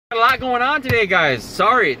lot going on today, guys.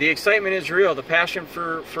 Sorry, the excitement is real. The passion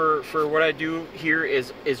for what I do here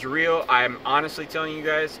is real. I'm honestly telling you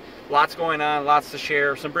guys, lots going on, lots to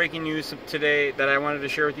share. Some breaking news today that I wanted to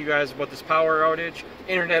share with you guys about this power outage,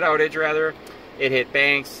 internet outage rather. It hit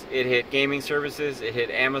banks, it hit gaming services, it hit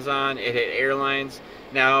Amazon, it hit airlines.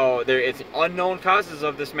 Now, it's unknown causes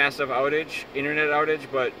of this massive outage, internet outage,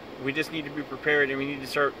 but we just need to be prepared and we need to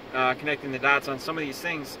start connecting the dots on some of these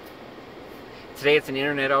things. Today it's an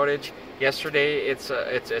internet outage. Yesterday it's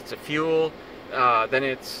a fuel. Then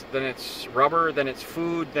it's rubber. Then it's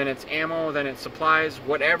food. Then it's ammo. Then it's supplies.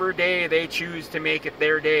 Whatever day they choose to make it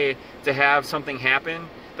their day to have something happen,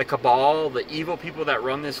 the cabal, the evil people that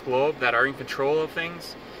run this globe, that are in control of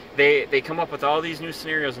things, they come up with all these new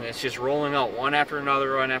scenarios, and it's just rolling out one after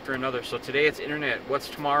another, one after another. So today it's internet. What's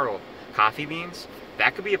tomorrow? Coffee beans?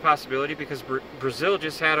 That could be a possibility because Brazil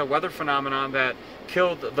just had a weather phenomenon that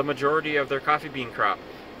killed the majority of their coffee bean crop.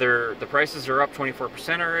 The prices are up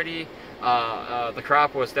 24% already. The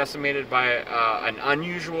crop was decimated by an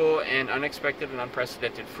unusual and unexpected and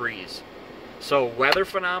unprecedented freeze. So weather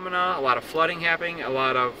phenomena, a lot of flooding happening, a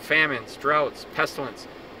lot of famines, droughts, pestilence,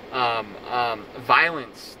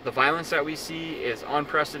 violence. The violence that we see is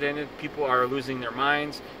unprecedented. People are losing their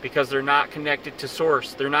minds because they're not connected to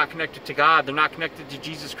Source. They're not connected to God. They're not connected to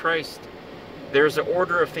Jesus Christ. There's an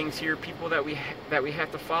order of things here, people that we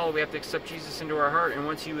have to follow. We have to accept Jesus into our heart. And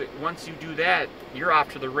once you do that, you're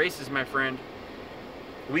off to the races, my friend.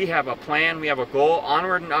 We have a plan. We have a goal.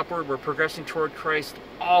 Onward and upward. We're progressing toward Christ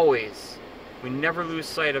always. We never lose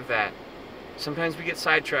sight of that. Sometimes we get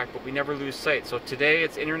sidetracked, but we never lose sight. So today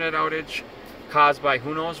it's internet outage caused by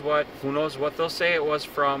who knows what they'll say it was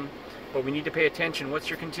from, but we need to pay attention. What's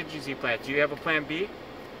your contingency plan? Do you have a plan B?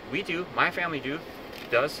 We do. My family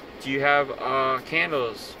does. Do you have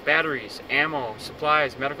candles, batteries, ammo,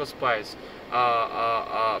 supplies, medical supplies,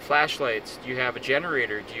 flashlights? Do you have a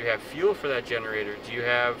generator? Do you have fuel for that generator? Do you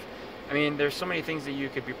have, I mean, there's so many things that you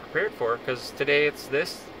could be prepared for, because today it's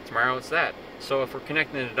this, tomorrow it's that. So if we're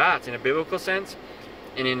connecting the dots in a biblical sense,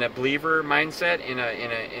 and in a believer mindset, in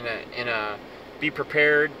a be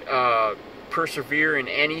prepared, persevere in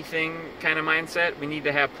anything kind of mindset, we need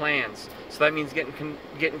to have plans. So that means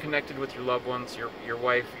getting connected with your loved ones, your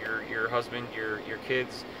wife, your husband, your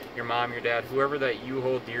kids, your mom, your dad, whoever that you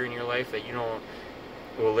hold dear in your life that you know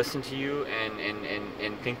will listen to you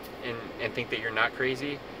and think that you're not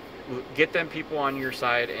crazy. Get them people on your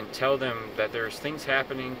side and tell them that there's things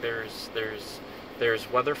happening.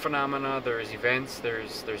 There's weather phenomena. There's events.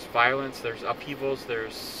 There's violence. There's upheavals.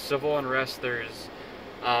 There's civil unrest. There's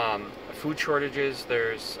food shortages.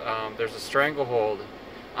 There's a stranglehold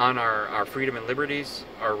on our freedom and liberties,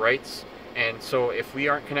 our rights. And so if we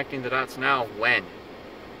aren't connecting the dots now, when?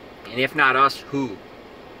 And if not us, who?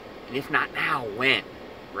 And if not now, when?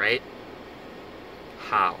 Right?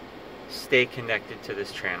 How? Stay connected to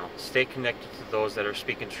this channel. Stay connected to those that are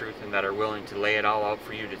speaking truth and that are willing to lay it all out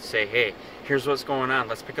for you to say, hey, here's what's going on.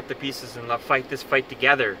 Let's pick up the pieces and let's fight this fight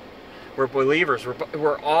together. We're believers.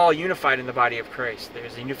 We're all unified in the body of Christ.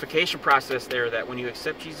 There's a unification process there that when you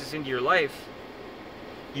accept Jesus into your life,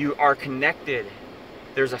 you are connected.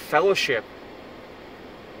 There's a fellowship.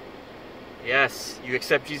 Yes, you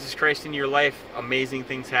accept Jesus Christ into your life, amazing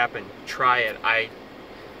things happen. Try it. I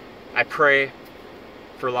pray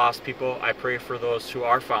for lost people. I pray for those who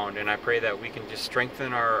are found, and I pray that we can just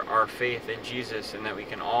strengthen our faith in Jesus, and that we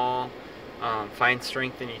can all find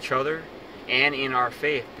strength in each other and in our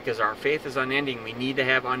faith, because our faith is unending. We need to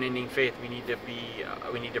have unending faith. We need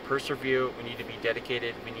to persevere. We need to be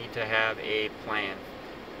dedicated. We need to have a plan.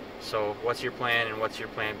 So what's your plan, and what's your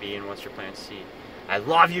plan B, and what's your plan C? I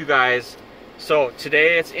love you guys. So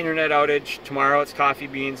today it's internet outage, tomorrow it's coffee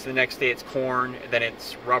beans, the next day it's corn, then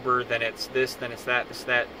it's rubber, then it's this, then it's that, this,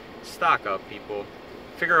 that. Stock up, people.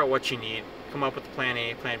 Figure out what you need. Come up with plan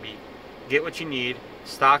A, plan B. Get what you need.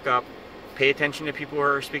 Stock up. Pay attention to people who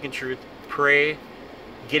are speaking truth. Pray.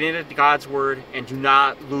 Get into God's word, and do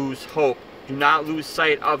not lose hope. Do not lose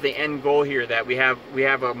sight of the end goal here, that we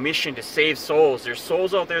have a mission to save souls. There's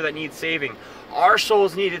souls out there that need saving. Our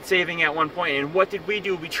souls needed saving at one point, and what did we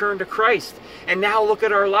do? We turned to Christ. And now look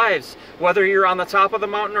at our lives. Whether you're on the top of the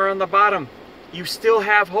mountain or on the bottom, you still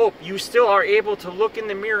have hope. You still are able to look in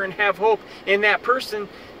the mirror and have hope in that person,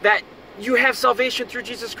 that you have salvation through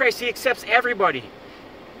Jesus Christ. He accepts everybody.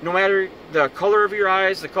 No matter the color of your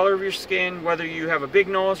eyes, the color of your skin, whether you have a big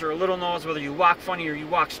nose or a little nose, whether you walk funny or you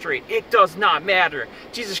walk straight, it does not matter.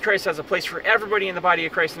 Jesus Christ has a place for everybody in the body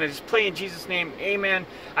of Christ, and I just pray in Jesus' name, amen.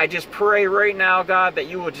 I just pray right now, God, that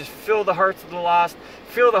you will just fill the hearts of the lost,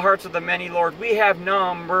 fill the hearts of the many, Lord. We have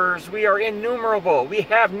numbers. We are innumerable. We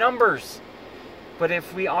have numbers. But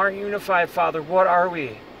if we aren't unified, Father, what are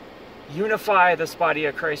we? Unify this body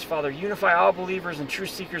of Christ, Father. Unify all believers and true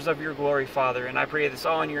seekers of your glory, Father. And I pray this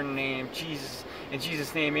all in your name, Jesus. In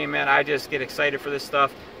Jesus' name, amen. I just get excited for this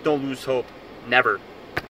stuff. Don't lose hope. Never.